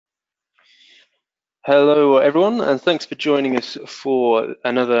Hello, everyone, and thanks for joining us for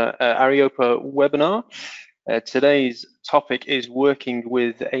another Areopa webinar. Today's topic is working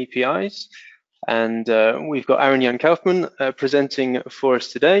with APIs, and we've got Arend-Jan Kauffmann presenting for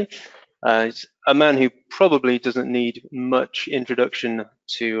us today. He's a man who probably doesn't need much introduction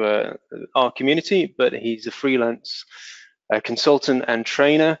to our community, but he's a freelance consultant and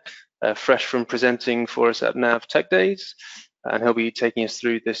trainer, fresh from presenting for us at NAV Tech Days. And he'll be taking us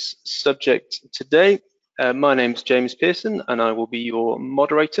through this subject today. My name's James Pearson, and I will be your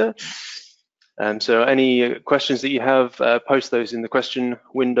moderator. So any questions that you have, post those in the question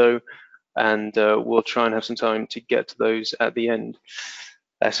window, and we'll try and have some time to get to those at the end.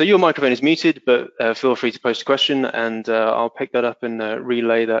 So your microphone is muted, but feel free to post a question, and I'll pick that up and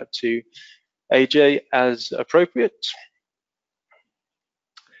relay that to AJ as appropriate.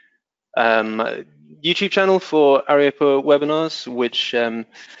 YouTube channel for Areopa webinars, which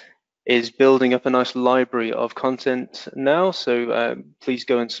is building up a nice library of content now. So please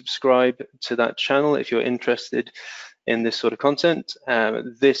go and subscribe to that channel if you're interested in this sort of content.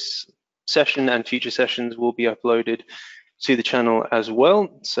 This session and future sessions will be uploaded to the channel as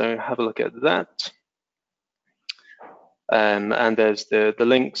well. So have a look at that. And there's the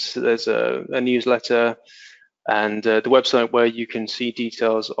links, there's a newsletter, and the website where you can see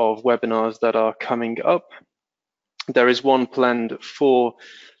details of webinars that are coming up. There is one planned for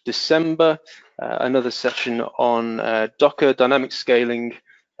December, another session on Docker dynamic scaling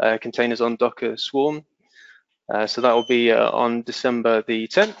containers on Docker Swarm. So that will be on December the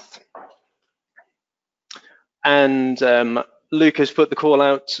 10th. And Luke has put the call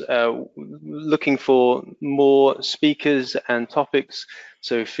out looking for more speakers and topics.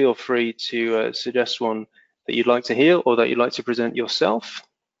 So feel free to suggest one that you'd like to hear or that you'd like to present yourself.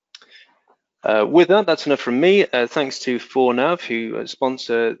 With that, that's enough from me. Thanks to 4Nav who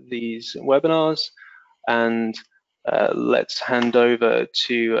sponsor these webinars, and let's hand over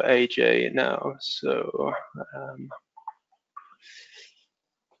to AJ now. So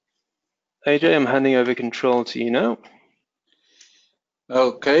AJ, I'm handing over control to you now.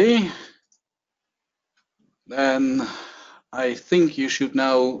 Okay, then I think you should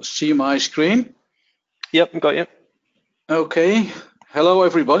now see my screen. Yep, got you. Okay, hello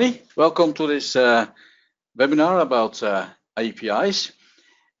everybody. Welcome to this webinar about APIs.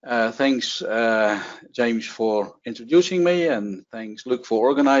 Thanks James for introducing me, and thanks Luke for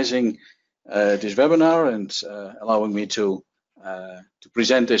organizing this webinar and allowing me to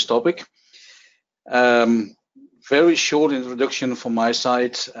present this topic. Very short introduction from my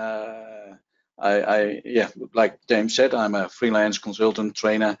side. Like James said, I'm a freelance consultant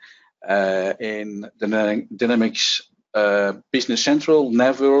trainer in the Dynamics Business Central,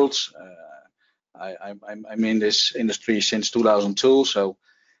 NAV world. I'm in this industry since 2002, so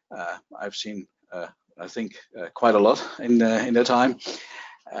I've seen, I think, quite a lot in that time.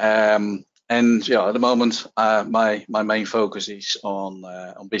 And yeah, at the moment, my main focus is on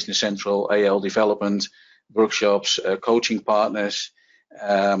Business Central, AL development, workshops, coaching partners,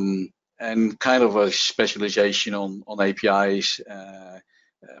 and kind of a specialization on APIs,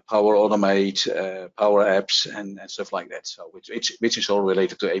 Power Automate, Power Apps, and stuff like that. So which is all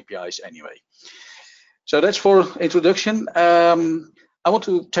related to APIs anyway. So that's for introduction. I want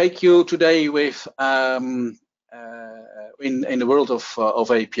to take you today with in the world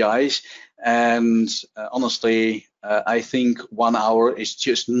of APIs, and honestly, I think 1 hour is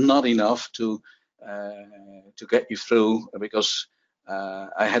just not enough to get you through, because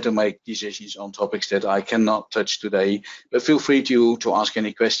I had to make decisions on topics that I cannot touch today. But feel free to ask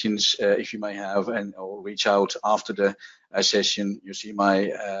any questions if you may have, or reach out after the session. You see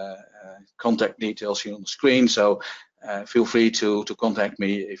my contact details here on the screen, so feel free to contact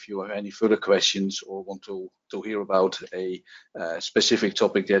me if you have any further questions or want to hear about a specific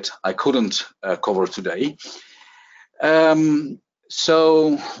topic that I couldn't cover today.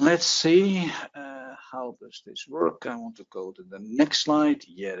 So let's see, how does this work? I want to go to the next slide.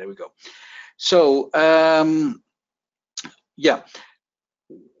 Yeah, there we go. So yeah,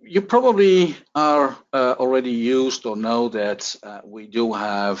 you probably are already used or know that we do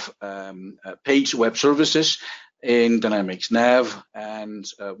have page web services in Dynamics NAV, and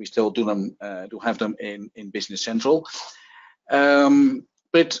we still do have them in Business Central.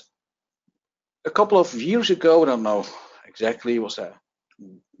 But a couple of years ago, I don't know exactly, was that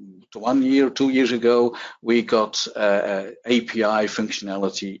 1 year, 2 years ago, we got API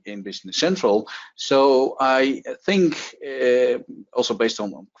functionality in Business Central. So I think, also based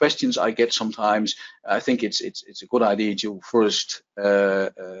on questions I get sometimes, I think it's a good idea to first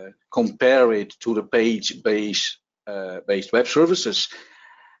compare it to the page-based web services.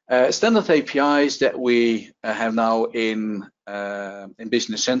 Standard APIs that we have now in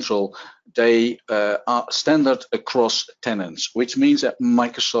Business Central, they are standard across tenants, which means that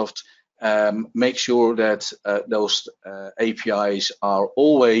Microsoft makes sure that those APIs are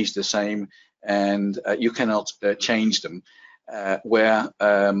always the same, and you cannot change them. Where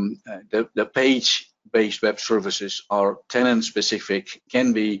the page-based web services are tenant-specific,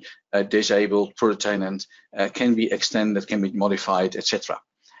 can be disabled per tenant, can be extended, can be modified, etc.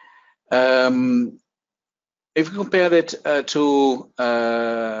 If you compare it to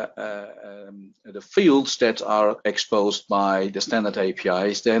the fields that are exposed by the standard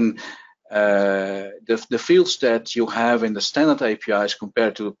APIs, then the fields that you have in the standard APIs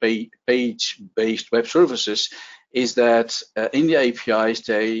compared to page-based web services is that in the APIs,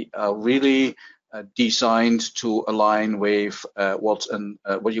 they are really designed to align with what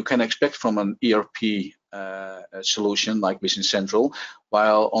you can expect from an ERP solution like Business Central,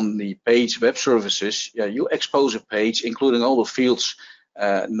 while on the page web services, you expose a page, including all the fields.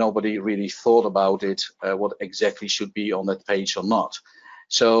 Nobody really thought about it, what exactly should be on that page or not.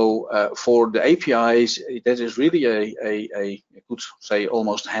 So for the APIs, that is really I could say,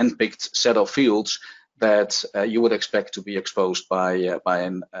 almost handpicked set of fields that you would expect to be exposed by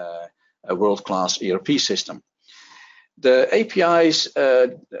a world-class ERP system. The APIs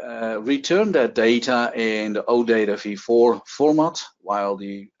return that data in the OData v4 format, while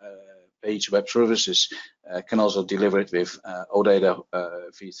the page web services can also deliver it with OData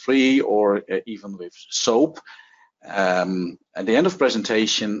v3 or even with SOAP. At the end of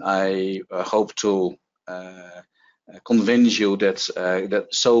presentation, I hope to convince you that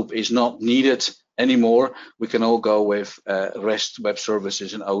SOAP is not needed anymore. We can all go with REST web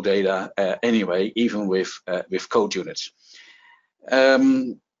services and OData anyway, even with code units.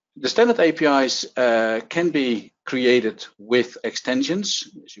 The standard APIs can be created with extensions,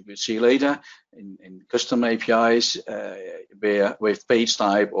 as you will see later, in custom APIs, where with page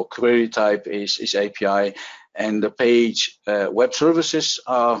type or query type is API, and the page web services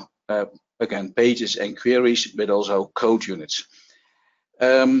are again pages and queries, but also code units.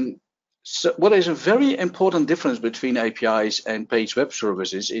 So what is a very important difference between APIs and page web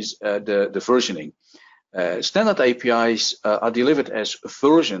services is the versioning. Standard APIs are delivered as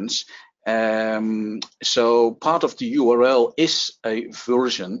versions, so part of the URL is a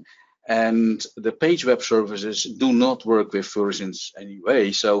version, and the page web services do not work with versions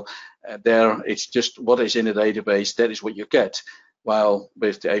anyway. So there it's just what is in the database, that is what you get. While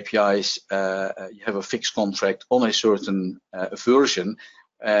with the APIs, you have a fixed contract on a certain version,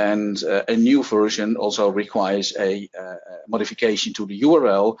 and a new version also requires a modification to the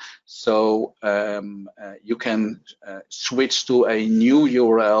URL, so you can switch to a new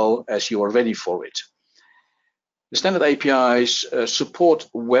URL as you are ready for it. The standard APIs support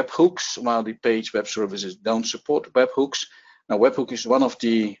webhooks, while the page web services don't support webhooks. Now, webhook is one of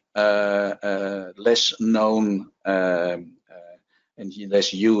the less known and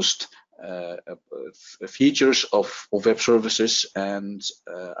less used features of web services, and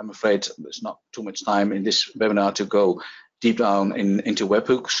I'm afraid there's not too much time in this webinar to go deep down into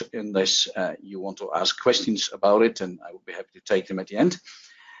webhooks, unless you want to ask questions about it, and I will be happy to take them at the end.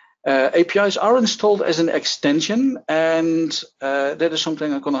 APIs are installed as an extension, and that is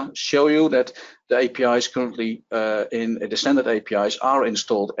something I'm going to show you, that the APIs currently in the standard APIs are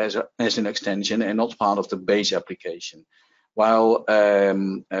installed as an extension and not part of the base application. While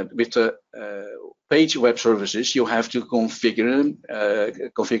with the page web services, you have to configure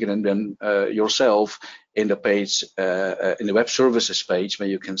them yourself in the page in the web services page, where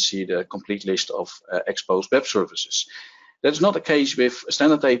you can see the complete list of exposed web services. That's not the case with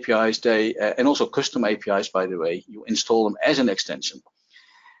standard APIs. They and also custom APIs, by the way, you install them as an extension.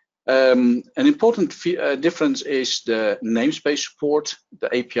 An important difference is the namespace support. The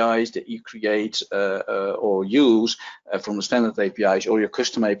APIs that you create or use from the standard APIs or your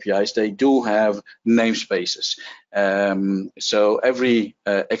custom APIs, they do have namespaces. So every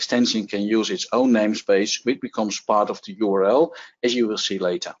extension can use its own namespace, which becomes part of the URL, as you will see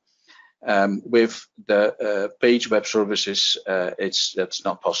later. With the page web services, that's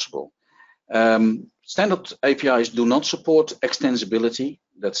not possible. Standard APIs do not support extensibility.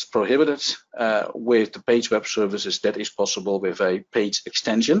 That's prohibited. With the page web services, that is possible with a page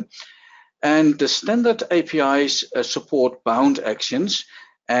extension. And the standard APIs support bound actions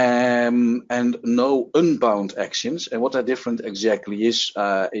and no unbound actions. And what that different exactly is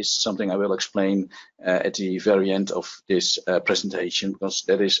something I will explain at the very end of this presentation, because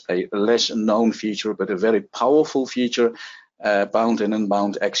that is a less known feature, but a very powerful feature, bound and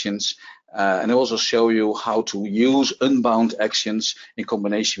unbound actions. And I also show you how to use unbound actions in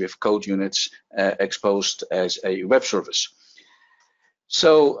combination with code units exposed as a web service.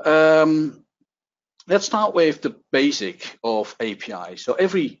 So let's start with the basic of API. So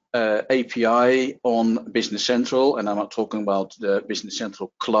every API on Business Central, and I'm not talking about the Business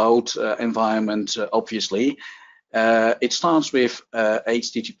Central cloud environment, obviously, it starts with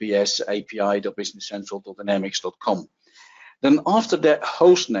https api.businesscentral.dynamics.com. Then after that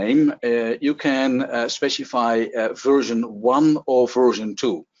host name, you can specify version 1 or version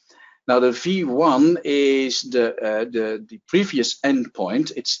 2. Now the v1 is the previous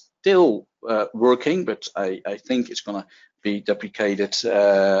endpoint. It's still working, but I think it's going to be deprecated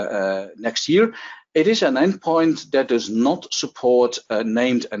next year. It is an endpoint that does not support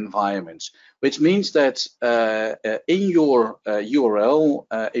named environments, which means that in your URL,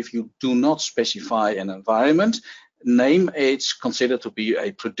 if you do not specify an environment name, it's considered to be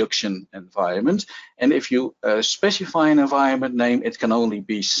a production environment. And if you specify an environment name, it can only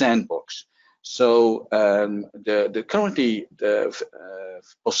be sandbox. So currently the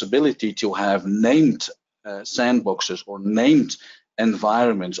possibility to have named sandboxes or named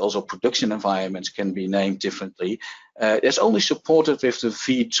environments, also production environments, can be named differently. It's only supported with the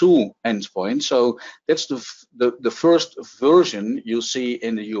v2 endpoint. So that's the first version you see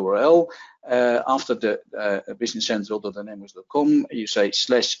in the URL. After the businesscentral.dynamics.com, you say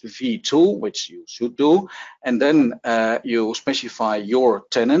 /v2, which you should do, and then you specify your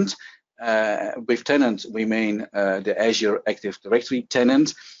tenant. With tenant, we mean the Azure Active Directory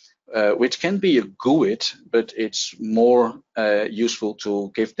tenant, which can be a GUID, but it's more useful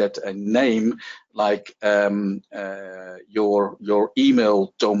to give that a name, like your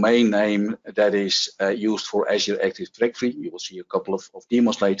email domain name that is used for Azure Active Directory. You will see a couple of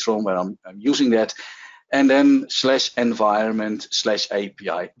demos later on where I'm using that. And then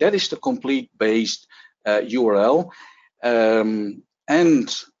 /environment/API. That is the complete based URL.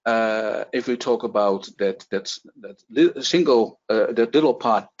 If we talk about that little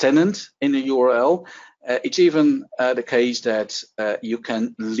part tenant in the URL, it's even the case that you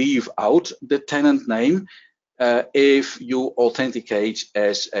can leave out the tenant name if you authenticate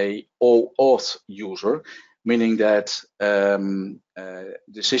as a OAuth user, meaning that the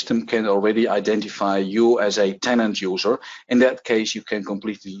system can already identify you as a tenant user. In that case, you can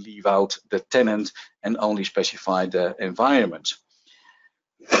completely leave out the tenant and only specify the environment.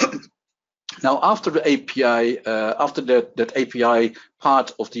 Now, after the API, after that API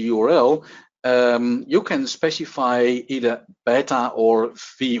part of the URL, you can specify either beta or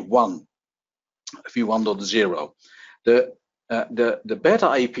v1, v1.0. The beta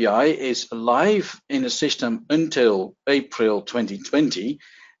API is live in the system until April 2020,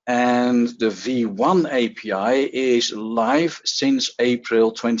 and the v1 API is live since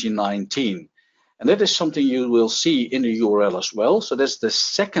April 2019. And that is something you will see in the URL as well. So that's the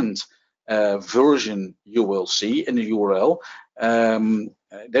second version you will see in the URL.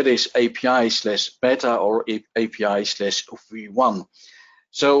 That is API/beta or API/v1.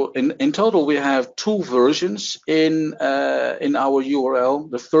 So in total, we have two versions in our URL.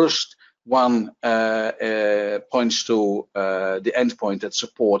 The first one points to the endpoint that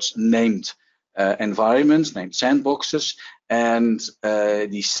supports named environments, named sandboxes, and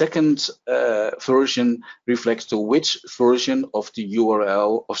the second version reflects to which version of the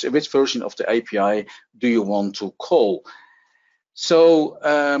URL, or which version of the API do you want to call. So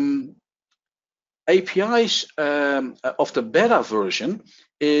APIs of the beta version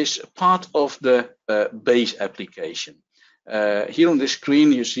is part of the base application. Here on the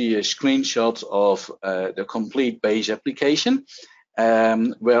screen, you see a screenshot of the complete base application,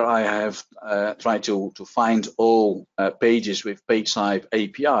 where I have tried to find all pages with page type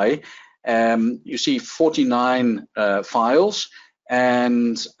API. You see 49 files,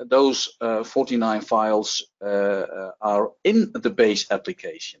 and those 49 files are in the base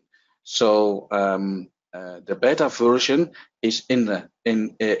application. So the beta version is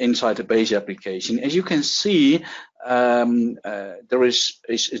inside the base application. As you can see, there is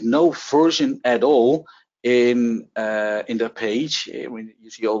no version at all in the page. When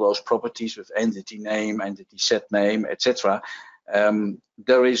you see all those properties with entity name, entity set name, etc.,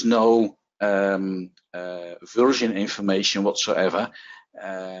 there is no version information whatsoever.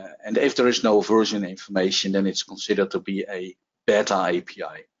 And if there is no version information, then it's considered to be a beta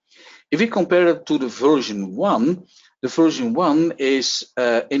API. If we compare it to the version 1, the version 1 is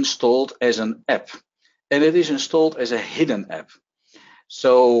installed as an app, and it is installed as a hidden app.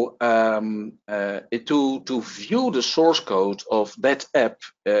 So to view the source code of that app,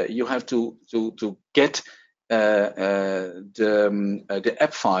 you have to get the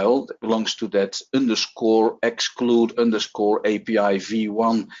app file that belongs to that underscore exclude underscore API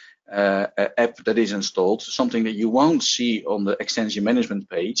v1 app that is installed, something that you won't see on the extension management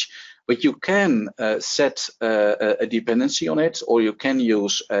page, but you can set a dependency on it, or you can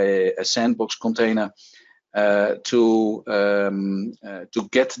use a sandbox container to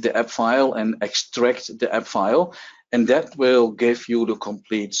get the app file and extract the app file, and that will give you the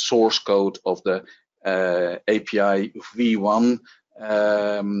complete source code of the API v1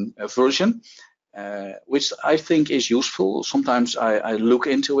 version, which I think is useful. Sometimes I look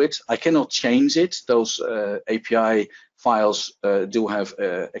into it. I cannot change it. Those API files do have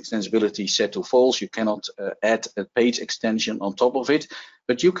extensibility set to false. You cannot add a page extension on top of it,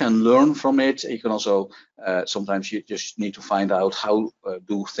 but you can learn from it. You can also, sometimes you just need to find out how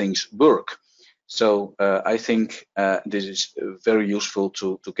do things work. So I think this is very useful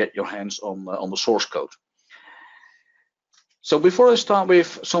to get your hands on the source code. So before I start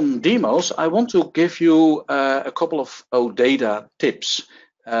with some demos, I want to give you a couple of OData tips,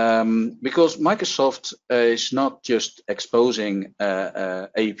 because Microsoft is not just exposing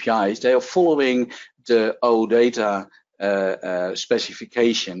APIs, they are following the OData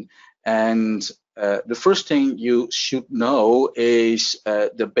specification. And the first thing you should know is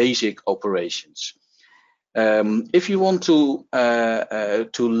the basic operations. If you want to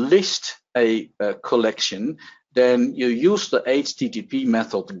list a collection, then you use the HTTP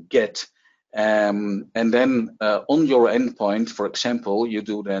method get, and then on your endpoint, for example, you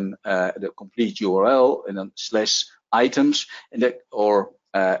do then the complete URL and then /items and that, or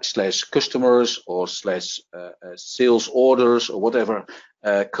 /customers or /sales orders or whatever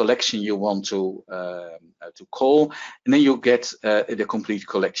collection you want to call, and then you get the complete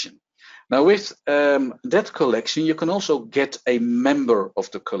collection. Now with that collection, you can also get a member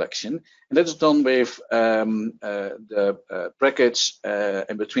of the collection, and that's done with the brackets,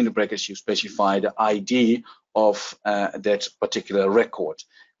 and between the brackets you specify the ID of that particular record,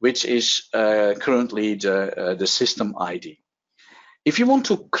 which is currently the system ID. If you want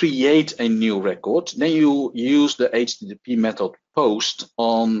to create a new record, then you use the HTTP method post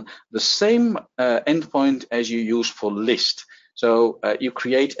on the same endpoint as you use for list. So you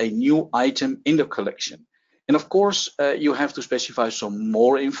create a new item in the collection. And of course, you have to specify some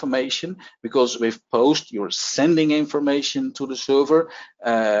more information, because with post, you're sending information to the server.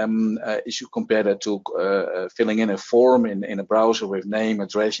 As you compare that to filling in a form in a browser with name,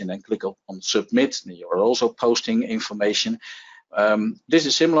 address, and then click on submit, and you're also posting information. This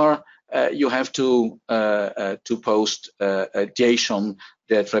is similar. You have to post a JSON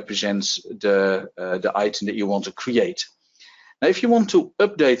that represents the item that you want to create. Now, if you want to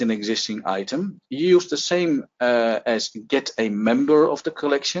update an existing item, you use the same as get a member of the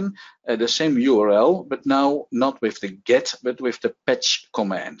collection, the same URL, but now not with the get, but with the patch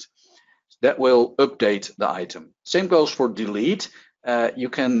command. That will update the item. Same goes for delete. You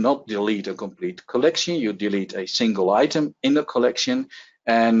cannot delete a complete collection. You delete a single item in the collection,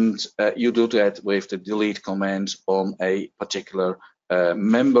 and you do that with the delete command on a particular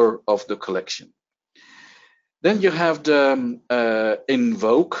member of the collection. Then you have the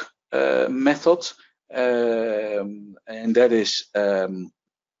invoke method, and that is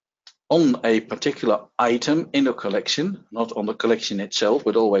on a particular item in the collection, not on the collection itself,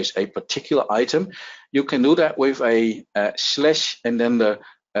 but always a particular item. You can do that with a slash and then the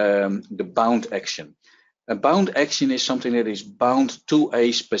bound action. A bound action is something that is bound to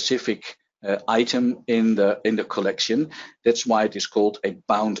a specific item in the collection. That's why it is called a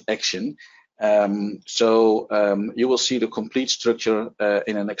bound action. You will see the complete structure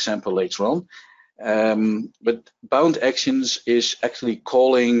in an example later on. But bound actions is actually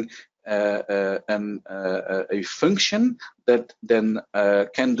calling a function that then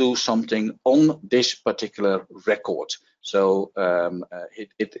can do something on this particular record. So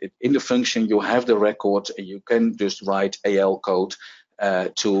in the function you have the record, and you can just write AL code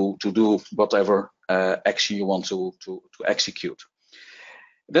to do whatever action you want to execute.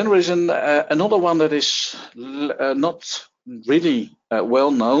 Then there is another one that is not really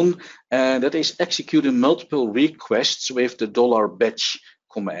well known, and that is executing multiple requests with the $batch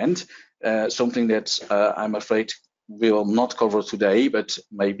command, something that I'm afraid we will not cover today, but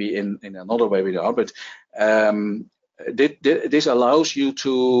maybe in another webinar. But this allows you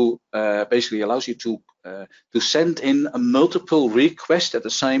to basically allows you to send in a multiple requests at the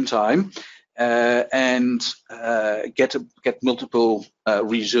same time. And get multiple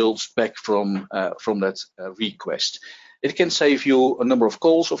results back from that request. It can save you a number of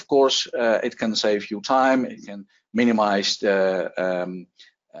calls, of course. It can save you time. It can minimize the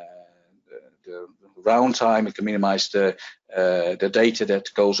round time, it can minimize the data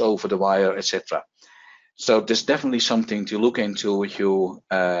that goes over the wire, etc. So there's definitely something to look into if you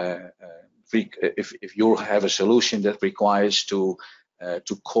if you have a solution that requires to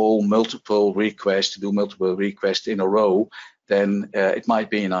call multiple requests, to do multiple requests in a row, then it might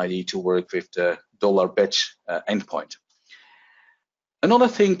be an idea to work with the dollar batch endpoint. Another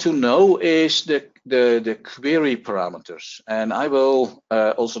thing to know is the query parameters, and I will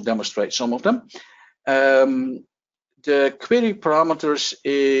also demonstrate some of them. The query parameters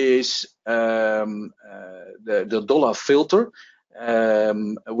is the dollar filter,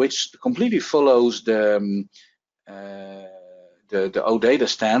 which completely follows the OData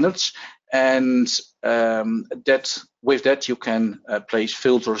standards, and with that you can place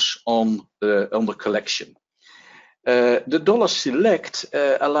filters on the collection. The dollar select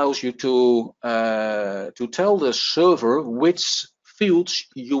allows you to tell the server which fields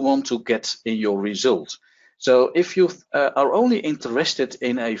you want to get in your result. So if you are only interested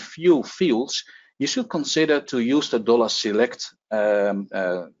in a few fields, you should consider to use the dollar select to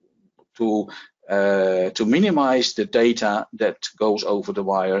minimize the data that goes over the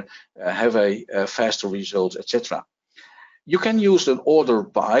wire, have a faster result, etc. You can use an order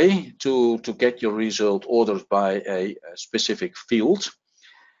by to get your result ordered by a specific field.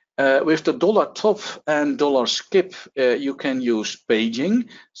 With the dollar top and dollar skip, you can use paging.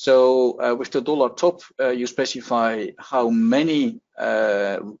 So with the dollar top, you specify how many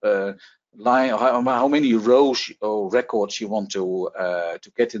how many rows or records you want to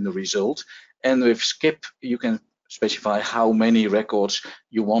get in the result, and with skip you can specify how many records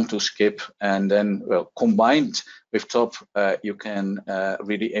you want to skip, and then combined with top you can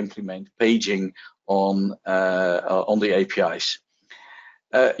really implement paging on the APIs.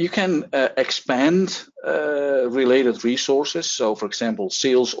 You can expand related resources. So for example,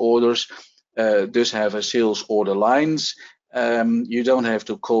 sales orders does have a sales order lines. You don't have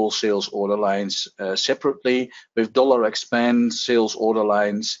to call sales order lines separately. With dollar expand sales order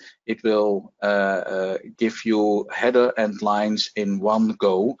lines, it will give you header and lines in one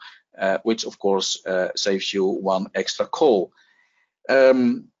go, which of course saves you one extra call.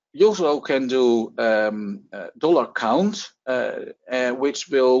 You also can do dollar count, which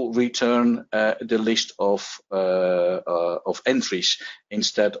will return the list of entries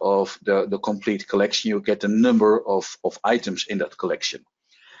instead of the complete collection. You get the number of items in that collection.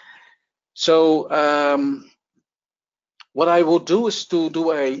 So what I will do is to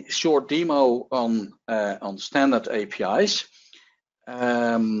do a short demo on standard APIs.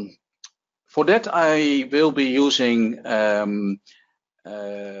 For that, I will be using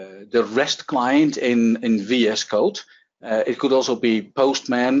the REST client in VS Code. It could also be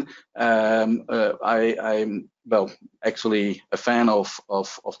Postman. I'm actually a fan of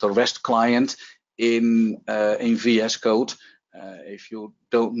the REST client in VS Code. If you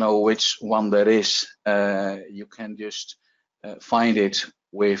don't know which one that is, you can just find it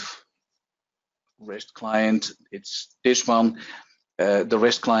with REST client. It's this one. The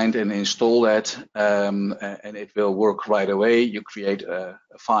REST client, and install that, and it will work right away. You create a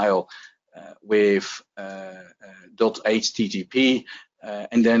file with .http,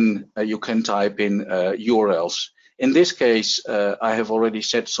 and then you can type in URLs. In this case, I have already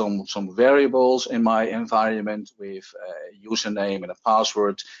set some variables in my environment with a username and a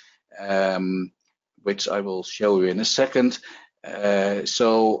password, which I will show you in a second.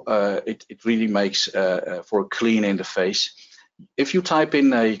 So it really makes for a clean interface. If you type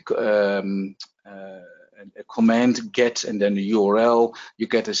in a command get and then the URL, you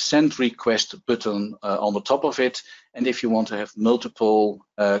get a send request button on the top of it. And if you want to have multiple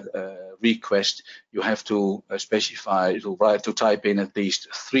requests, you have to specify to type in at least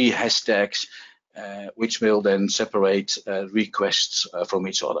 3 hashtags, which will then separate requests from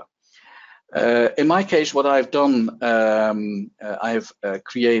each other. In my case, what I've done, I've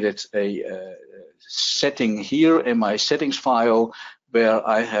created a setting here in my settings file where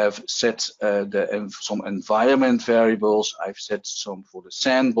I have set some environment variables. I've set some for the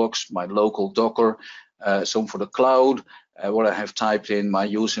sandbox, my local Docker, some for the cloud, where I have typed in my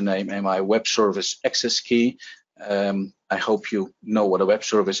username and my web service access key. I hope you know what a web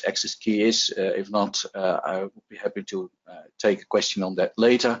service access key is. If not, I would be happy to take a question on that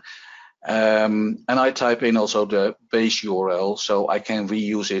later. And I type in also the base URL so I can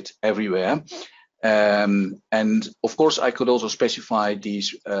reuse it everywhere. And of course, I could also specify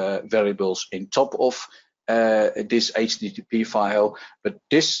these variables in top of this HTTP file, but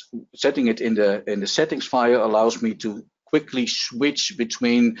this setting it in the settings file allows me to quickly switch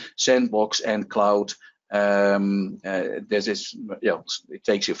between sandbox and cloud there's this, it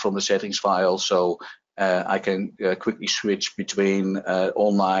takes it from the settings file, so I can quickly switch between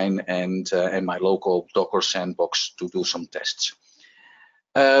online and my local Docker sandbox to do some tests.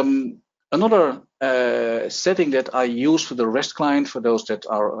 Another setting that I use for the REST client, for those that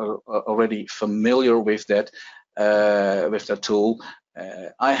are already familiar with that tool,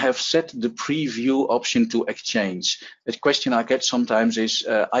 I have set the preview option to Exchange. The question I get sometimes is,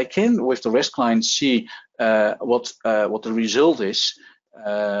 I can with the REST client see what the result is,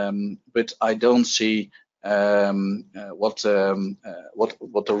 but I don't see what the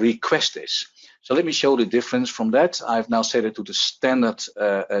request is. So let me show the difference from that. I've now set it to the standard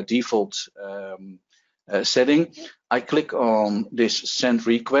default setting. I click on this send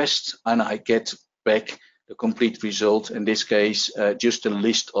request and I get back the complete result, in this case just a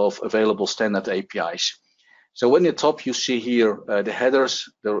list of available standard APIs. So in the top you see here the headers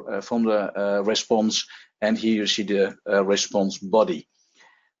from the response, and here you see the response body.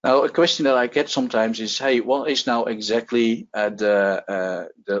 Now, a question that I get sometimes is, hey, what is now exactly the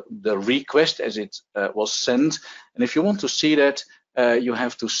request as it was sent? And if you want to see that, you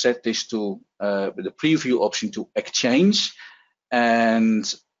have to set this to the preview option to Exchange.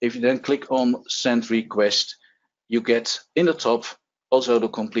 And if you then click on send request, you get in the top also the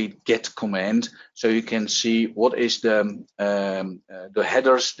complete get command, so you can see what is the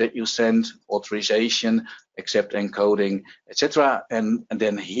headers that you send, authorization, accept encoding, etc. And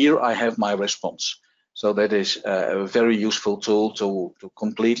then here I have my response. So that is a very useful tool to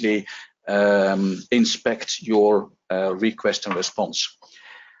completely inspect your request and response.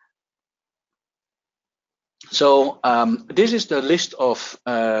 So this is the list of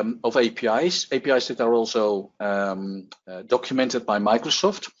APIs that are also documented by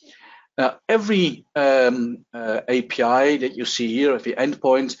Microsoft. Every API that you see here, every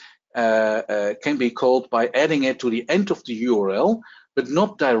endpoint, can be called by adding it to the end of the URL, but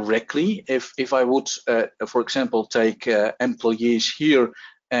not directly. If I would, for example, take employees here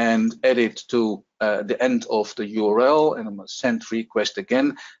and add it to the end of the URL, and I'm going to send request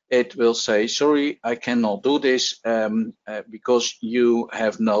again, it will say, sorry, I cannot do this because you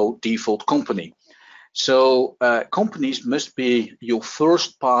have no default company. So companies must be your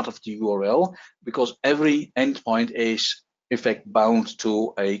first part of the URL, because every endpoint is in fact bound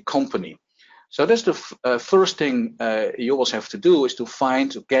to a company. So that's the first thing you always have to do, is to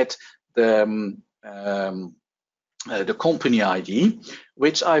get the company ID,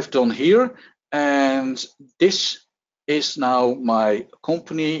 which I've done here, and this is now my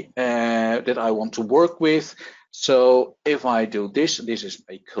company that I want to work with. So if I do this, this is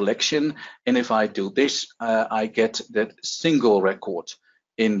a collection, and if I do this, I get that single record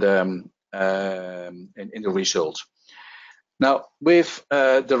in the result. Now, with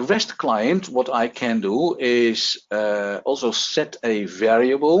the REST client, what I can do is also set a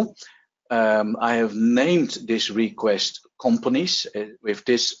variable. I have named this request companies with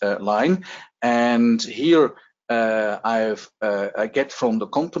this line, and here I get from the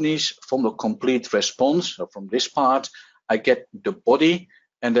companies, from the complete response, so from this part, I get the body,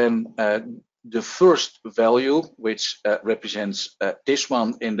 and then the first value, which represents this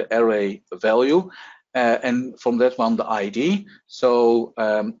one in the array value, and from that one the ID. So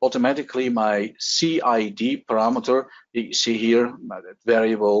automatically my CID parameter that you see here, that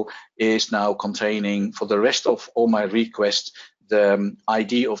variable, is now containing for the rest of all my requests the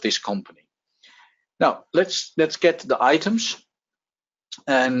ID of this company. Now let's get the items,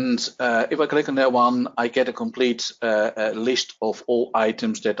 and if I click on that one, I get a complete list of all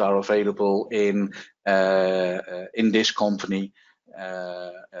items that are available in this company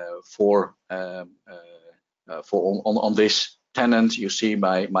on this tenant. You see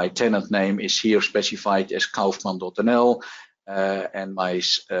my tenant name is here specified as Kauffmann.nl, and my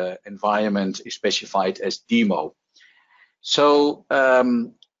environment is specified as demo. So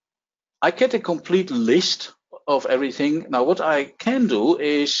I get a complete list of everything. Now what I can do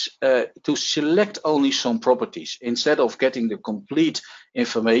is to select only some properties instead of getting the complete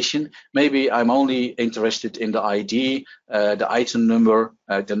information. Maybe I'm only interested in the ID, the item number,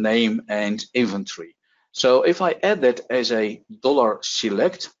 the name, and inventory. So if I add that as a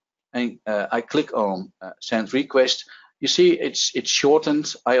 $select and I click on send request, you see it's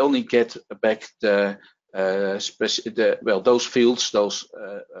shortened. I only get back those fields, those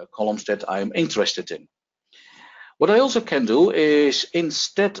columns that I'm interested in. What I also can do is,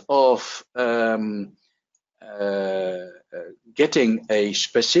 instead of getting a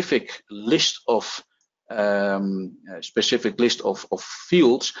specific list of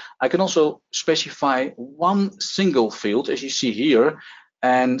fields, I can also specify one single field, as you see here,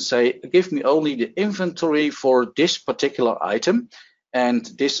 and say, give me only the inventory for this particular item. And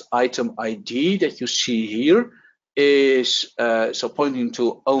this item ID that you see here is so pointing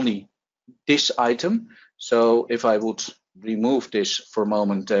to only this item. So if I would remove this for a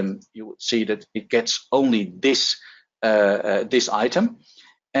moment, then you would see that it gets only this this item.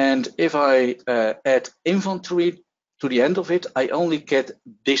 And if I add inventory to the end of it, I only get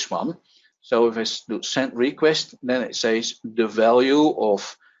this one. So if I do send request, then it says the value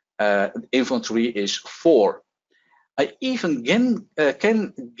of inventory is 4. I even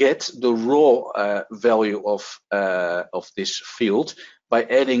can get the raw value of this field by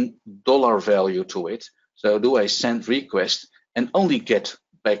adding dollar value to it. So do I send request and only get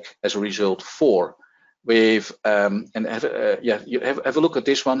back as a result 4 with and have, you have a look at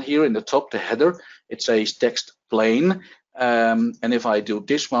this one here in the top, the header. It says text plain, and if I do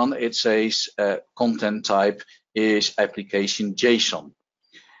this one, it says content type is application JSON.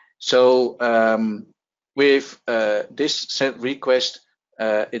 So with this send request,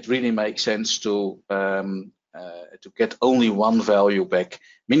 it really makes sense to get only one value back,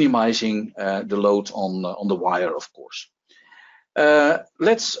 minimizing the load on the wire, of course.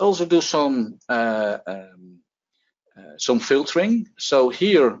 Let's also do some filtering. So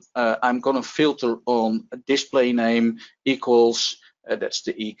here I'm going to filter on display name equals, that's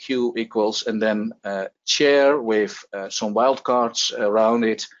the EQ equals, and then chair with some wildcards around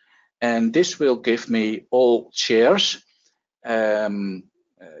it. And this will give me all chairs, the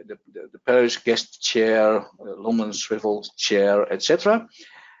Paris guest chair, London swivel chair, etc.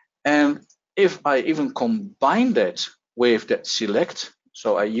 And if I even combine that with that select,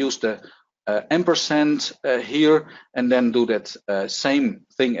 so I use the ampersand here, and then do that same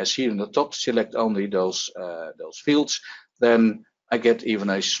thing as here in the top, select only those fields, then I get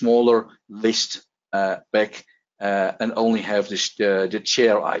even a smaller list back and only have this, the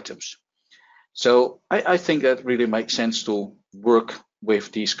chair items. So I think that really makes sense to work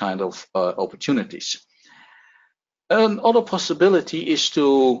with these kind of opportunities. Another possibility is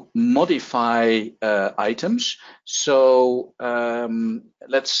to modify items. So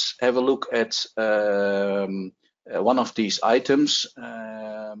let's have a look at one of these items.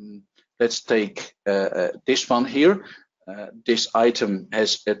 Let's take this one here. This item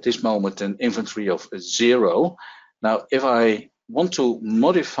has at this moment an inventory of 0. Now, if I want to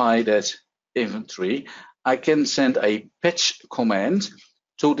modify that inventory, I can send a patch command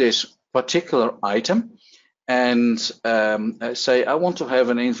to this particular item and say I want to have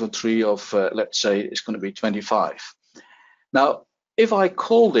an inventory of, let's say it's going to be 25. Now, if I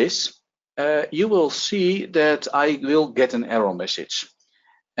call this, you will see that I will get an error message.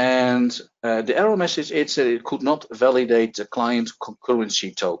 And the error message is that it could not validate the client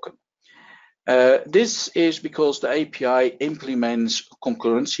concurrency token. This is because the API implements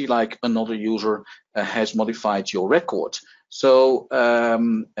concurrency like another user has modified your record. So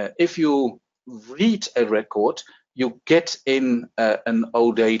if you read a record, you get in an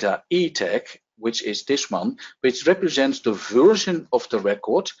OData E tag, which is this one, which represents the version of the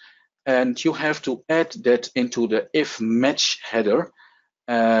record. And you have to add that into the if match header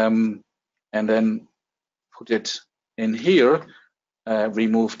and then put it in here.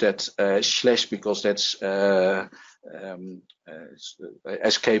 Remove that slash because that's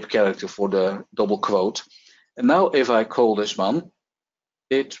escape character for the double quote. And now if I call this one,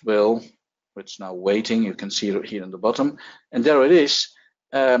 it will, it's now waiting, you can see it here in the bottom, and there it is.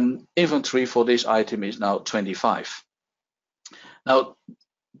 Inventory for this item is now 25. Now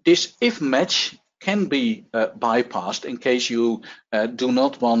this if match can be bypassed in case you do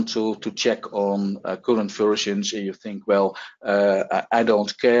not want to check on current versions and you think, well, I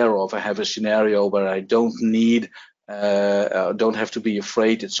don't care, or if I have a scenario where I don't need, don't have to be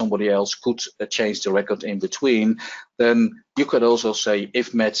afraid that somebody else could change the record in between, then you could also say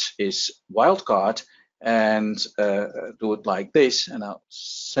if match is wildcard and do it like this, and I'll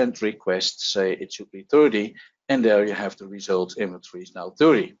send request, say it should be 30, and there you have the result, inventory is now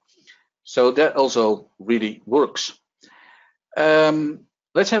 30. So that also really works.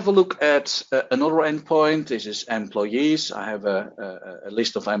 Let's have a look at another endpoint. This is employees. I have a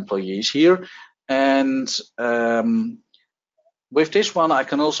list of employees here. And with this one, I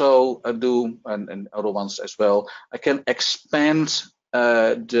can also do, and other ones as well, I can expand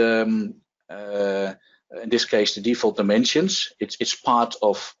in this case, the default dimensions. It's part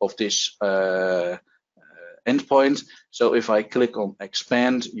of this endpoint. So if I click on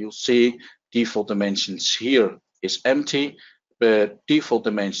expand, you'll see default dimensions here is empty, but default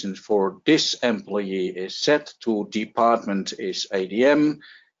dimensions for this employee is set to department is ADM,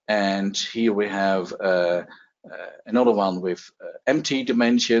 and here we have another one with empty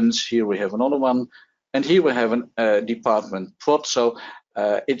dimensions. Here we have another one, and here we have a department prod. So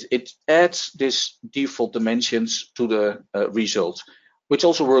it adds this default dimensions to the result, which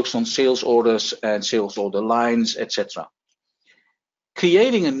also works on sales orders and sales order lines, etc.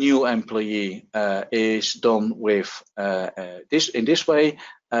 Creating a new employee is done with in this way,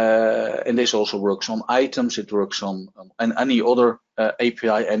 and this also works on items. It works on any other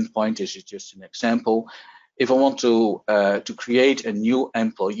API endpoint. This is just an example. If I want to create a new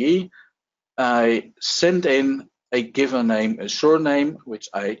employee, I send in a given name, a surname, which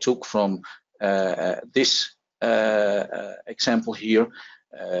I took from this example here.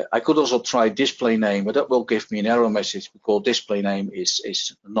 I could also try display name, but that will give me an error message because display name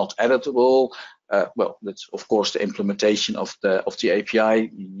is not editable. Well, that's of course the implementation of the API.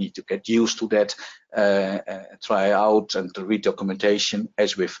 You need to get used to that, try out and to read documentation.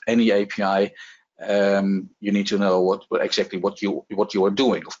 As with any API, you need to know exactly what you are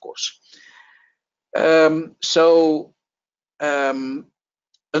doing, of course.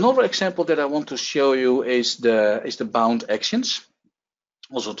 Another example that I want to show you is the bound actions.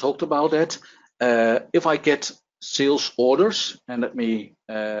 Also talked about that. If I get sales orders, and let me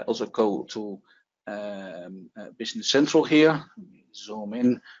also go to Business Central here, zoom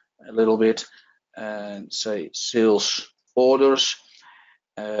in a little bit and say sales orders.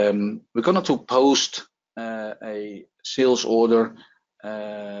 We're going to post a sales order.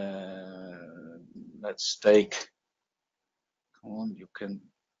 Let's take, come on, you can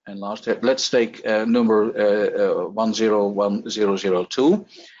enlarge that. Let's take number 101002.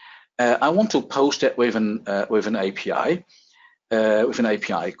 I want to post that with an API, with an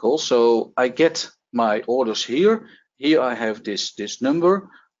API call. So I get my orders here. Here I have this number.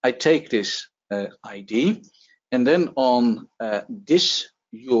 I take this ID, and then on this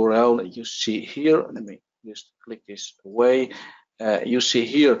URL that you see here, let me just click this away. You see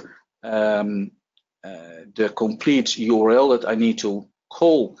here the complete URL that I need to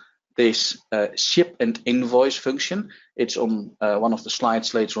call this ship and invoice function. It's on one of the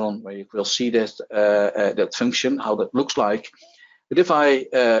slides later on where you will see that that function, how that looks like. But if I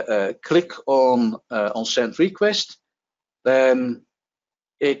click on send request, then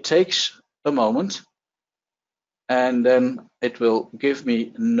it takes a moment, and then it will give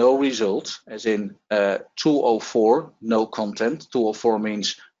me no result, as in 204, no content. 204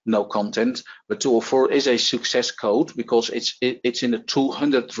 means no content, but 204 is a success code because it's in the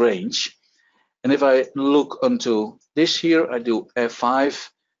 200 range. And if I look onto this here, I do F5,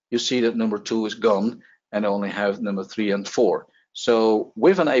 you see that number 2 is gone and I only have number 3 and 4. So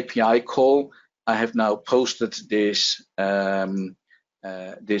with an API call, I have now posted this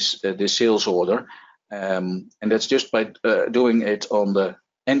this sales order, and that's just by doing it on the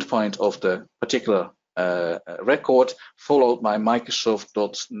endpoint of the particular record, followed by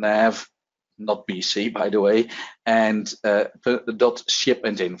Microsoft.nav, not BC by the way, and .ship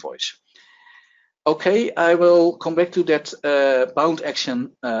and invoice. Okay, I will come back to that bound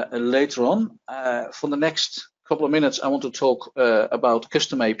action later on. For the next couple of minutes, I want to talk about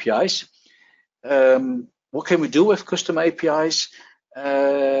custom APIs. What can we do with custom APIs?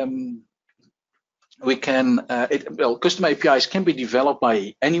 We can, custom APIs can be developed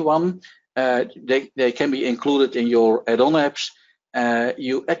by anyone. They can be included in your add-on apps.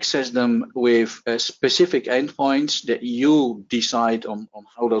 You access them with specific endpoints that you decide on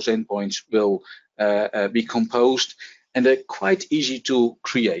how those endpoints will be composed, and they're quite easy to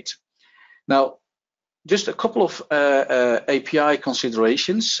create. Now, just a couple of API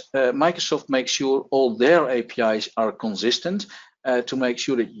considerations. Microsoft makes sure all their APIs are consistent. To make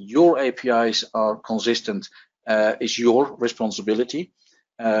sure that your APIs are consistent is your responsibility.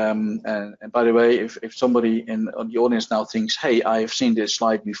 And by the way, if somebody in the audience now thinks, hey, I have seen this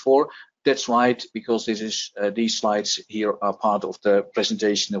slide before, that's right, because this is these slides here are part of the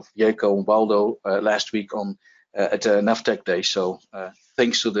presentation of Jaco and Waldo last week on at NavTech Day. So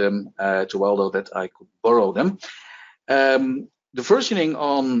thanks to them, to Waldo, that I could borrow them. The versioning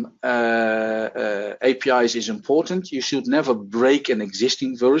on APIs is important. You should never break an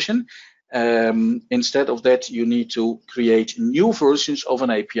existing version. Instead of that, you need to create new versions of an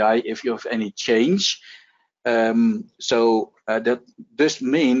API if you have any change. That does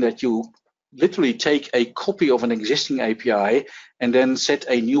mean that you literally take a copy of an existing API and then set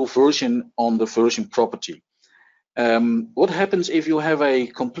a new version on the version property. What happens if you have a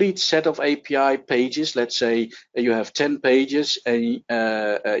complete set of API pages? Let's say you have 10 pages and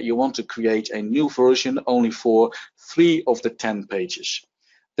you want to create a new version only for 3 of the 10 pages.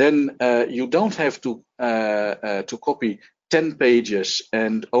 Then you don't have to copy 10 pages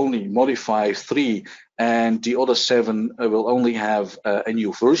and only modify 3 and the other 7 will only have a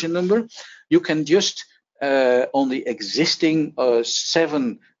new version number, you can just on the existing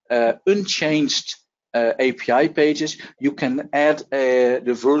 7 unchanged API pages, you can add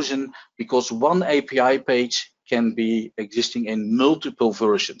the version, because one API page can be existing in multiple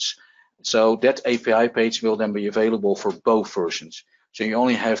versions. So that API page will then be available for both versions. So you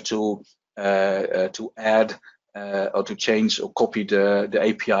only have to add or to change or copy the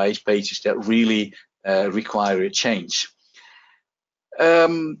API pages that really require a change.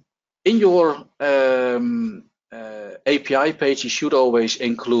 In your API page, you should always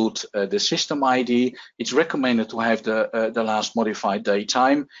include the system ID. It's recommended to have the last modified date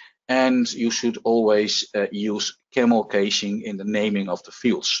time, and you should always use camel caching in the naming of the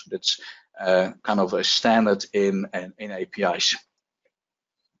fields. That's kind of a standard in APIs.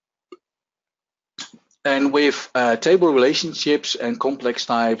 And with table relationships and complex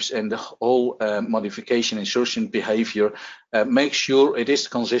types and the whole modification insertion behavior, make sure it is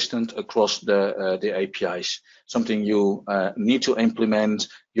consistent across the APIs. Something you need to implement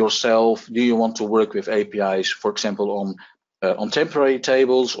yourself. Do you want to work with APIs, for example, on temporary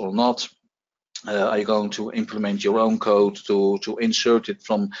tables or not? Are you going to implement your own code to insert it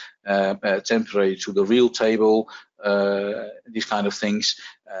from temporary to the real table? These kind of things.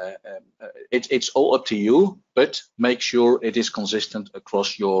 It's all up to you, but make sure it is consistent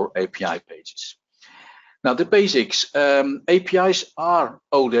across your API pages. Now, the basics. APIs are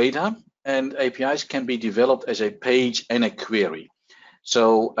OData, and APIs can be developed as a page and a query.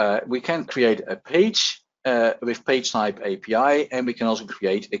 So we can create a page with page type API, and we can also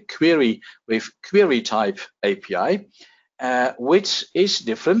create a query with query type API, which is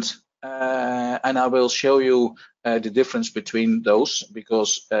different. And I will show you the difference between those,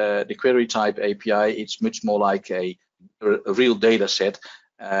 because the query type API, it's much more like a real data set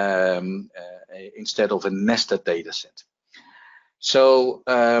instead of a nested data set. So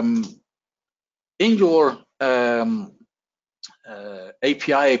in your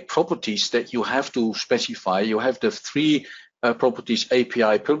API properties that you have to specify, you have the 3 properties: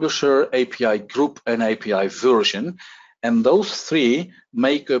 API publisher, API group, and API version. And those 3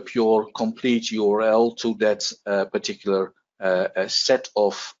 make up your complete URL to that particular set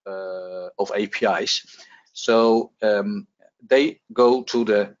of APIs. So they go to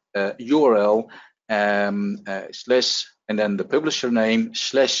the URL slash and then the publisher name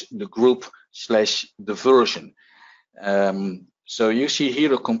slash the group slash the version. So you see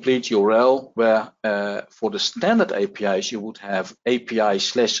here a complete URL where for the standard APIs you would have API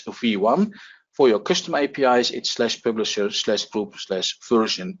slash v1. For your custom APIs, it's slash publisher slash group slash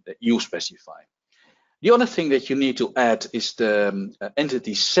version that you specify. The other thing that you need to add is the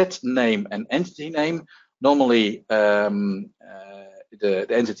entity set name and entity name. Normally, the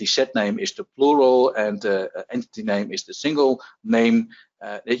entity set name is the plural and the entity name is the single name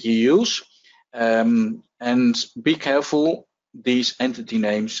that you use. And be careful, these entity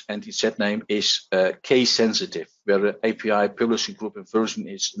names, entity set name is case sensitive, where the API publisher group and version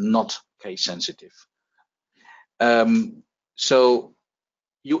is not case sensitive. So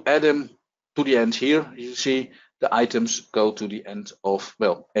you add them to the end here. You see the items go to the end of,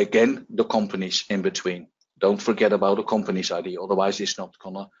 well, again, the companies in between. Don't forget about the company's ID, otherwise it's not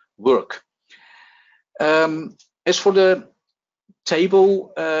gonna work. As for the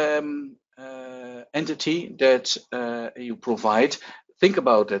table entity that you provide, think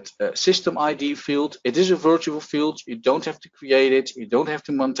about that system ID field. It is a virtual field. You don't have to create it. You don't have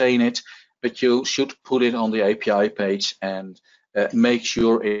to maintain it, but you should put it on the API page and make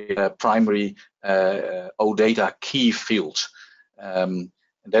sure it's a primary OData key field.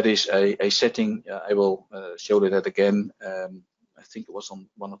 That is a setting. I will show that again. I think it was on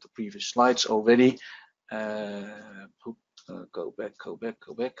one of the previous slides already. Go back.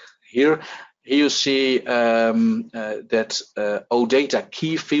 Here you see that OData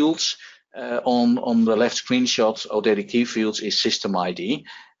key fields on the left screenshot. OData key fields is system ID,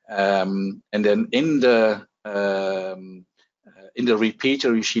 and then in the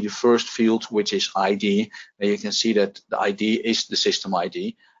repeater you see the first field, which is ID, and you can see that the ID is the system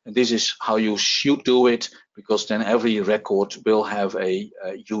ID. And this is how you should do it, because then every record will have a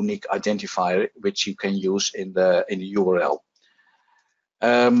unique identifier which you can use in the URL.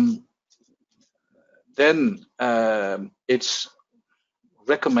 Then it's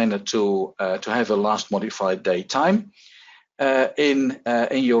recommended to have a last modified date time in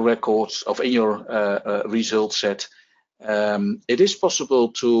your records of in your result set. It is possible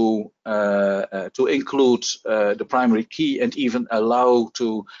to include the primary key and even allow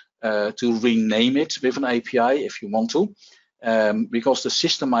to rename it with an API if you want to. because the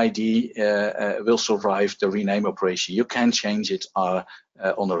system ID will survive the rename operation. You can change it on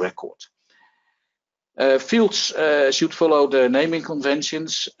a record. Fields should follow the naming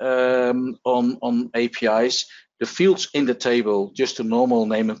conventions on APIs. The fields in the table, just the normal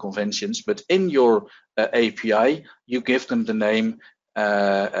naming conventions, but in your API, you give them the name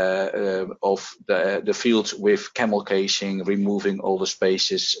of the field with camel casing, removing all the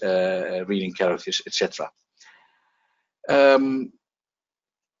spaces, reading characters, etc.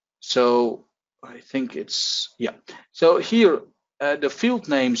 So I think it's, yeah. So here, the field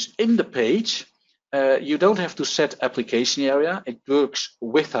names in the page, you don't have to set application area. It works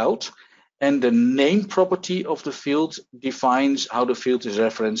without. And the name property of the field defines how the field is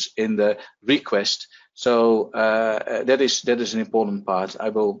referenced in the request. So that is an important part. I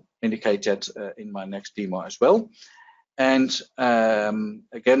will indicate that in my next demo as well. And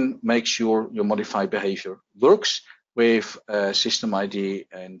again, make sure your modified behavior works with system ID,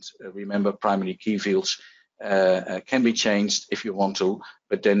 and remember primary key fields can be changed if you want to,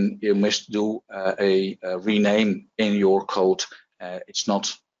 but then you must do a rename in your code. It's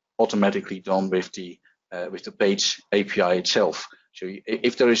not automatically done with the page API itself. So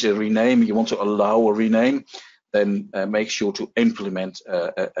if there is a rename, you want to allow a rename, then make sure to implement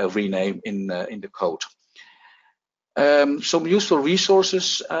a rename in the code. Some useful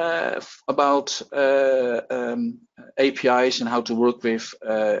resources about APIs and how to work with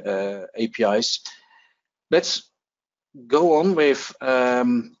APIs. Let's go on with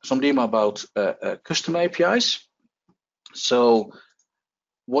some demo about custom APIs. So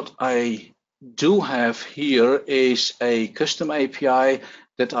what I do have here is a custom API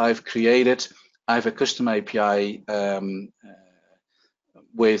that I've created. I have a custom API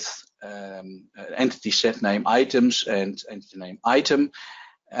with entity set name items and entity name item,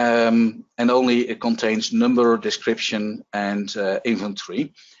 and only it contains number, description, and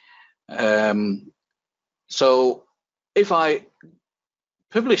inventory. So if I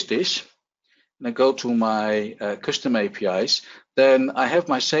publish this and I go to my custom APIs, then I have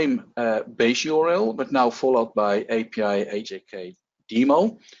my same base URL, but now followed by API AJK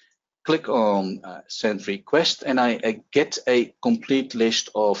demo. Click on send request, and I get a complete list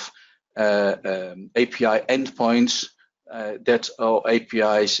of API endpoints that are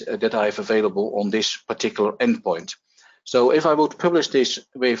APIs that I have available on this particular endpoint. So if I would publish this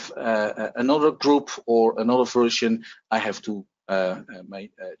with another group or another version, I have to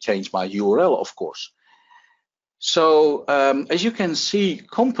change my URL, of course. So as you can see,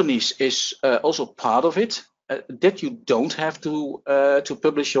 companies is also part of it. That you don't have to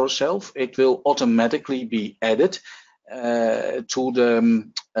publish yourself. It will automatically be added to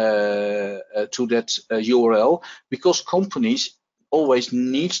that URL, because companies always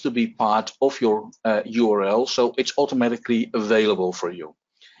needs to be part of your URL, so it's automatically available for you.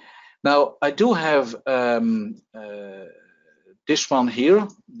 Now I do have this one here,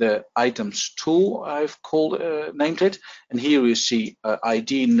 the items tool, I've named it, and here you see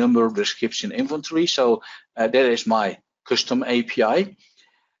ID, number, description, inventory. So that is my custom API.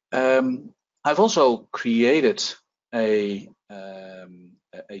 I've also created a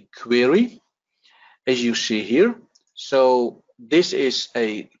query, as you see here. So this is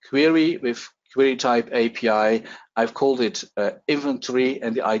a query with query type API. I've called it inventory,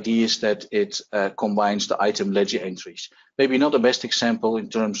 and the idea is that it combines the item ledger entries. Maybe not the best example in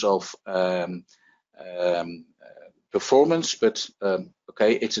terms of performance, but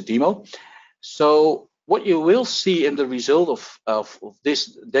okay, it's a demo. So what you will see in the result of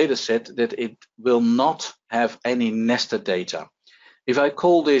this data set, that it will not have any nested data. If I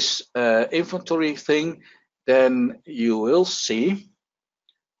call this inventory thing, then you will see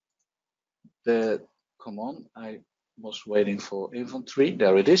the, come on, I was waiting for inventory.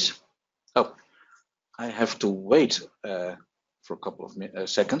 There it is. Oh, I have to wait for a couple of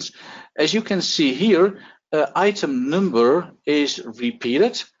seconds. As you can see here, item number is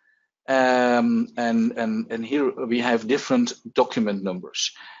repeated. And here we have different document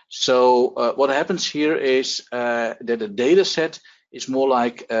numbers. So what happens here is that the data set is more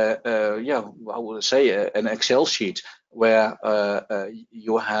like, yeah, I would say an Excel sheet where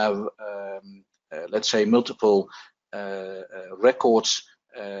you have, let's say, multiple records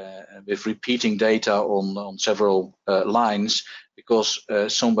with repeating data on several lines, because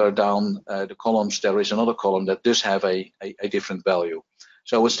somewhere down the columns there is another column that does have a different value.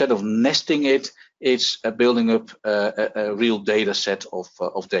 So instead of nesting it, it's building up a real data set of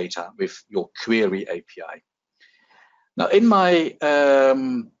data with your query API. Now in my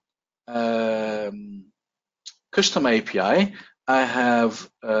custom API, I have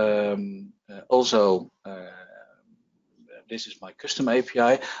also this is my custom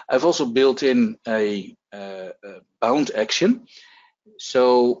API. I've also built in a bound action.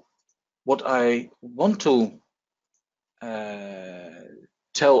 So what I want to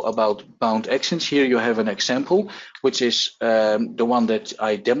tell about bound actions, here you have an example, which is the one that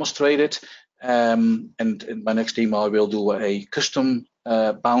I demonstrated. And in my next demo, I will do a custom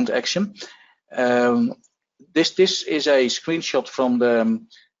bound action. This is a screenshot from the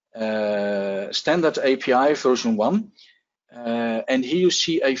standard API version 1. And here you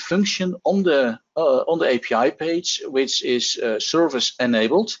see a function on the API page, which is service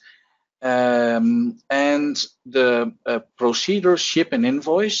enabled. And the procedure ship and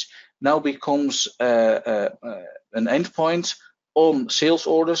invoice now becomes an endpoint on sales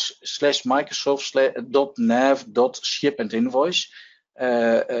orders / Microsoft.nav.ship and invoice.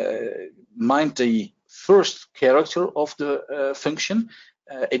 Mind the first character of the function.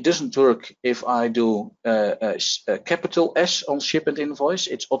 It doesn't work if I do a capital S on ship and invoice.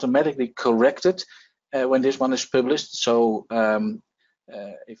 It's automatically corrected when this one is published. So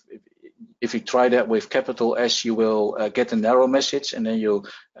if you try that with capital S, you will get an error message, and then you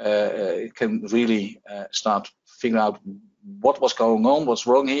can really start figuring out what was going on, what's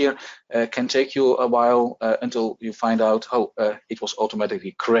wrong here. Can take you a while until you find out how it was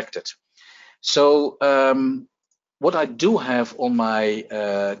automatically corrected. So what I do have on my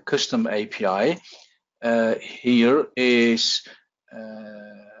custom API here is,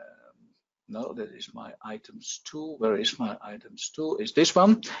 no, that is my items tool. Where is my items tool? Is this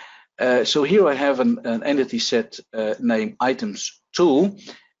one. So here I have an entity set named items tool,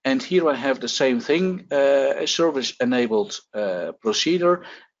 and here I have the same thing, a service enabled procedure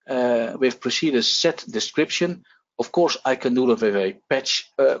with procedure set description. Of course, I can do that with a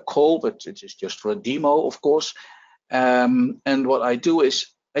patch call, but it is just for a demo, of course. And what I do is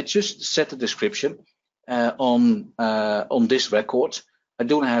I just set the description on this record. I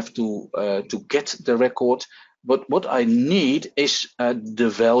don't have to get the record, but what I need is the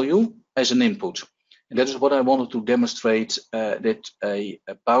value as an input. And that is what I wanted to demonstrate, that a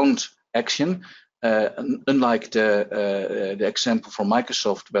bound action, unlike the example from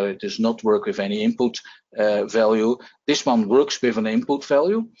Microsoft, where it does not work with any input value, this one works with an input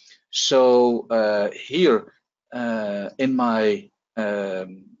value. So here in my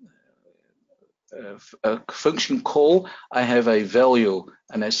function call, I have a value,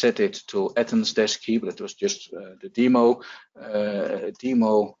 and I set it to Athens desk key, but it was just the demo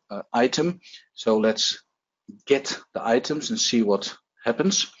item. So let's get the items and see what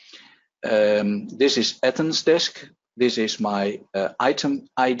happens. This is Athens desk. This is my item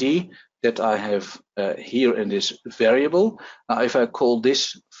ID that I have here in this variable. Now, if I call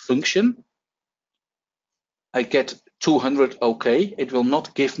this function, I get 200 OK. It will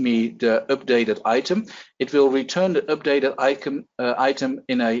not give me the updated item. It will return the updated item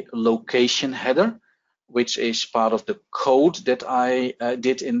in a location header, which is part of the code that I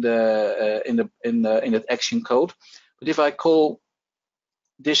did in that action code. But if I call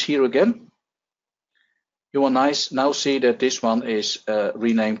this here again, you will now see that this one is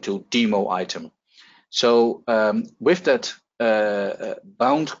renamed to demo item. So with that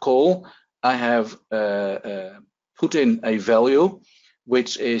bound call, I have put in a value,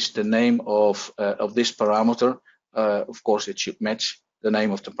 which is the name of this parameter. Of course, it should match the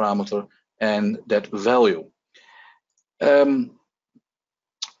name of the parameter and that value. I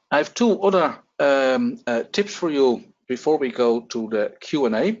have two other tips for you before we go to the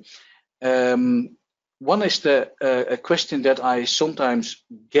Q&A. One is a question that I sometimes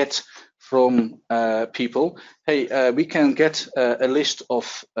get from people. Hey, we can get a list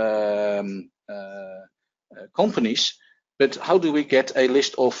of companies, but how do we get a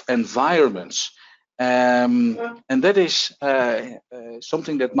list of environments? And that is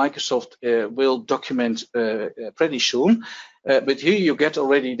something that Microsoft will document pretty soon. But here you get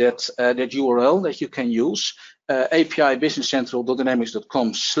already that URL that you can use, API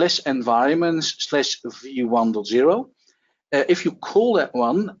businesscentral.dynamics.com/environments/v1.0. If you call that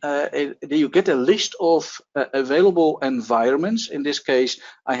one, you get a list of available environments. In this case,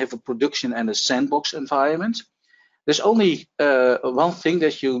 I have a production and a sandbox environment. There's only one thing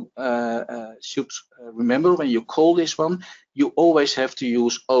that you should remember when you call this one. You always have to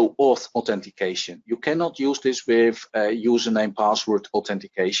use OAuth authentication. You cannot use this with username password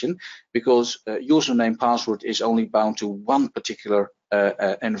authentication, because username password is only bound to one particular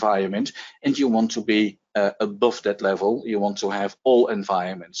environment, and you want to be above that level. You want to have all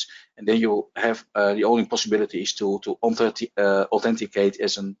environments, and then you have the only possibility is to authenticate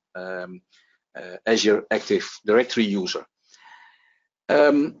as an Azure Active Directory user.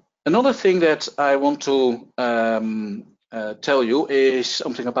 Another thing that I want to tell you is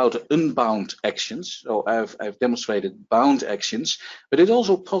something about unbound actions. So I've demonstrated bound actions, but it's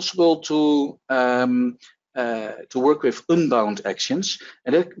also possible to work with unbound actions,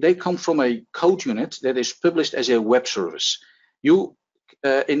 and they come from a code unit that is published as a web service. You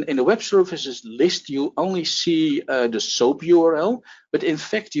in the web services list, you only see the SOAP URL, but in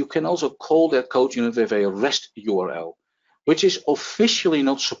fact, you can also call that code unit with a REST URL, which is officially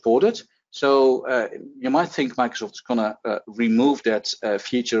not supported. So you might think Microsoft is going to remove that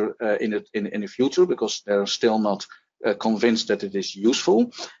feature in the future because they're still not convinced that it is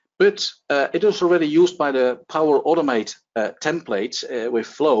useful. But it is already used by the Power Automate templates with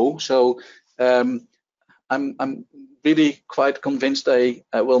Flow. So I'm really quite convinced they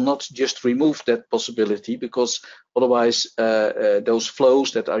will not just remove that possibility, because otherwise those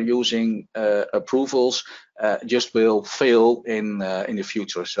flows that are using approvals just will fail in the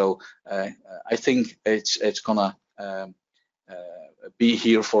future. So I think it's gonna be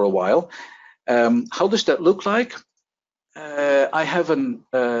here for a while. How does that look like? I have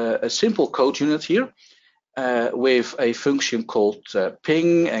a simple code unit here. With a function called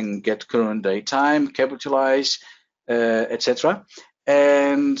ping and get current day time, capitalize, etc.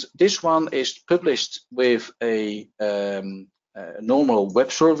 And this one is published with a normal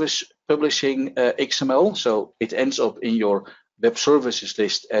web service publishing XML. So it ends up in your web services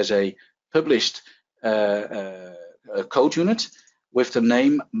list as a published code unit with the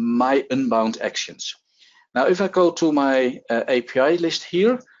name my unbound actions. Now, if I go to my API list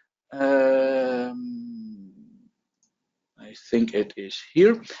here, I think it is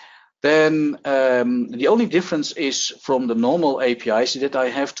here. Then the only difference is from the normal APIs that I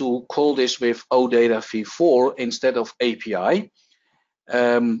have to call this with OData v4 instead of API.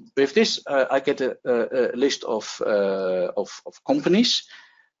 With this, I get a list of companies,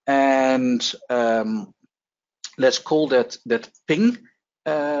 and let's call that ping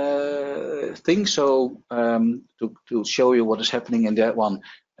thing. So to show you what is happening in that one,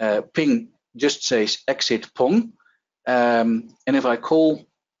 ping just says exit pong. And if I call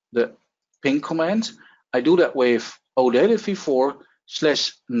the ping command, I do that with OData v4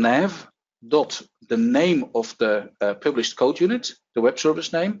 /nav dot the name of the published code unit, the web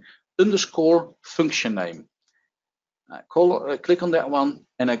service name, underscore function name. I click on that one,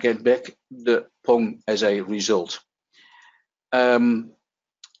 and I get back the pong as a result.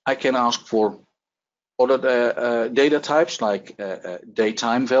 I can ask for other data types like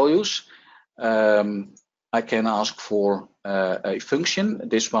daytime values. I can ask for a function.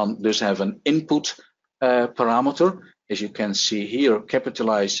 This one does have an input parameter. As you can see here,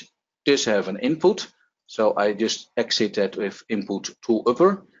 capitalize does have an input. So I just exit that with input to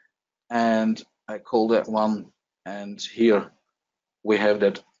upper, and I call that one. And here we have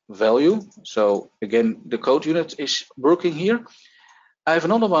that value. So again, the code unit is working here. I have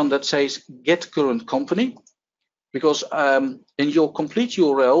another one that says get current company, because in your complete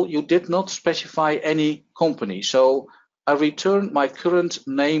URL, you did not specify any company. So I return my current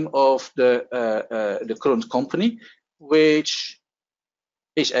name of the current company, which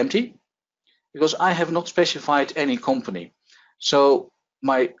is empty, because I have not specified any company. So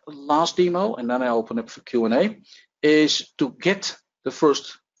my last demo, and then I open up for Q&A, is to get the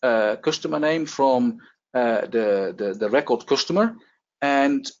first customer name from the record customer.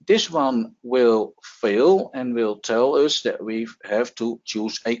 And this one will fail and will tell us that we have to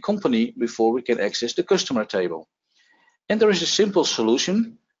choose a company before we can access the customer table. And there is a simple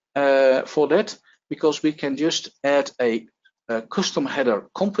solution for that, because we can just add a custom header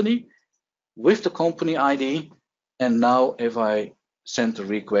company with the company ID. And now if I send a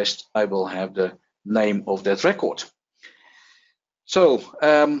request, I will have the name of that record. So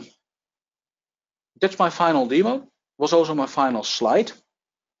that's my final demo. Was also my final slide.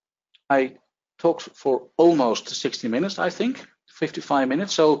 I talked for almost 60 minutes, I think, 55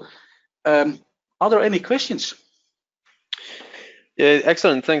 minutes. So are there any questions? Yeah,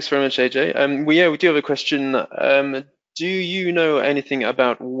 excellent. Thanks very much, AJ. We do have a question. Do you know anything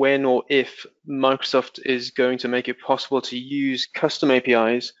about when or if Microsoft is going to make it possible to use custom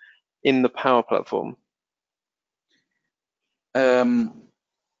APIs in the Power Platform?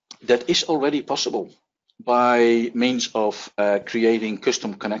 That is already possible by means of creating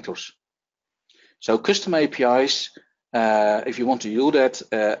custom connectors. So custom APIs, if you want to do that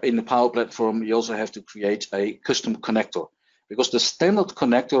in the Power Platform, you also have to create a custom connector, because the standard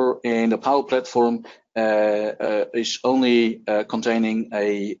connector in the Power Platform is only containing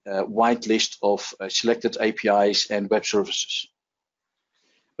a wide list of selected APIs and web services.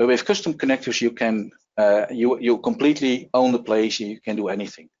 But with custom connectors, you can you completely own the place. You can do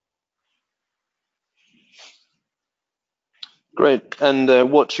anything. Great. And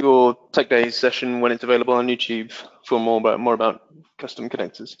watch your Tech Days session when it's available on YouTube for more about custom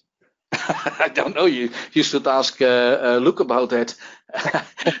connectors. I don't know. You should ask Luke about that.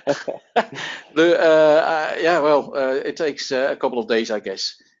 It takes a couple of days, I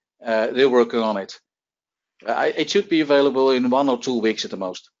guess. They're working on it. It should be available in 1 or 2 weeks at the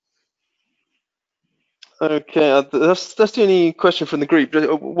most. Okay, that's the only question from the group.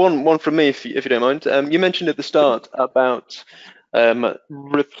 One from me, if you don't mind. You mentioned at the start about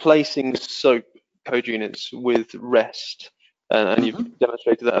replacing SOAP code units with REST, and you've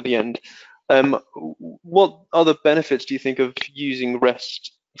demonstrated that at the end. What other benefits do you think of using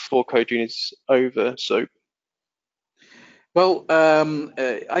REST for code units over SOAP? Well,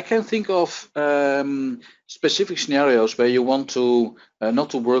 I can think of specific scenarios where you want to not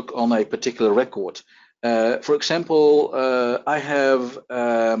to work on a particular record. For example, I have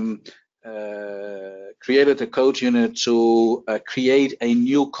created a code unit to create a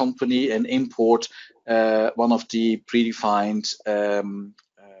new company and import one of the predefined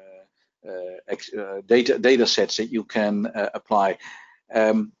data sets that you can apply.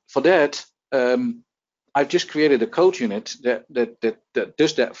 For that, I've just created a code unit that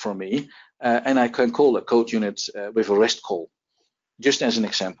does that for me, and I can call a code unit with a REST call, just as an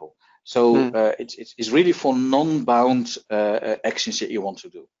example. So it's really for non-bound actions that you want to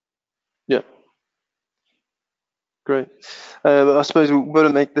do. Yeah. Great. I suppose we're going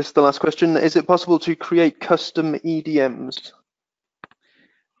to make this the last question. Is it possible to create custom EDMs?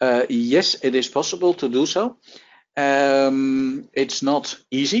 Yes, it is possible to do so. It's not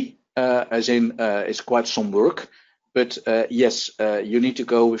easy, as in it's quite some work. But yes, you need to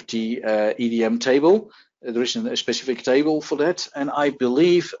go with the EDM table. There is a specific table for that, and I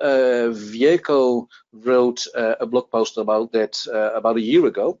believe Vieco wrote a blog post about that about a year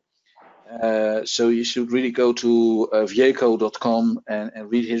ago. So you should really go to vieco.com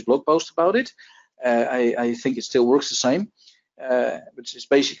and read his blog post about it. I think it still works the same, which is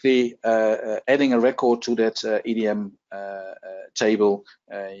basically adding a record to that EDM table.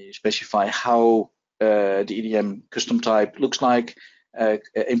 You specify how the EDM custom type looks like,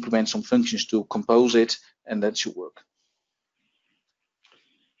 implement some functions to compose it, and that should work.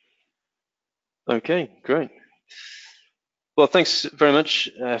 Okay, great. Well, thanks very much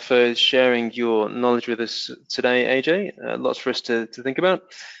for sharing your knowledge with us today, AJ. Lots for us to think about,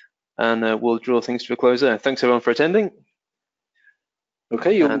 and we'll draw things to a close there. Thanks everyone for attending.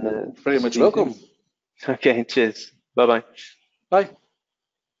 Okay, you're very much welcome. Okay, cheers. Bye-bye. Bye.